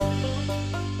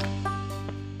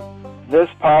This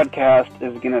podcast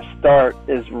is going to start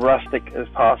as rustic as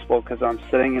possible because I'm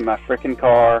sitting in my freaking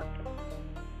car,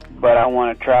 but I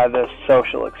want to try this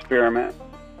social experiment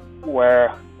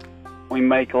where we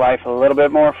make life a little bit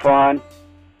more fun,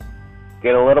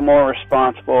 get a little more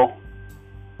responsible,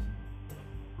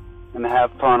 and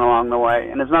have fun along the way.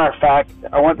 And as a matter of fact,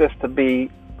 I want this to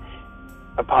be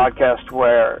a podcast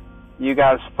where you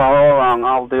guys follow along.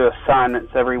 I'll do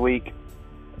assignments every week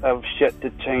of shit to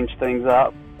change things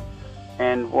up,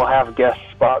 and we'll have guest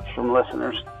spots from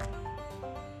listeners.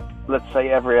 Let's say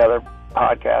every other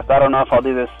podcast. I don't know if I'll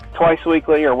do this twice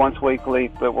weekly or once weekly,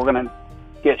 but we're going to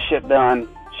get shit done,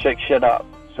 shake shit up.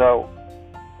 So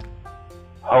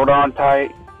hold on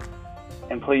tight,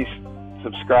 and please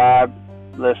subscribe,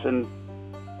 listen,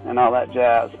 and all that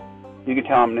jazz. You can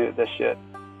tell I'm new at this shit.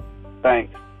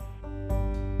 Thanks.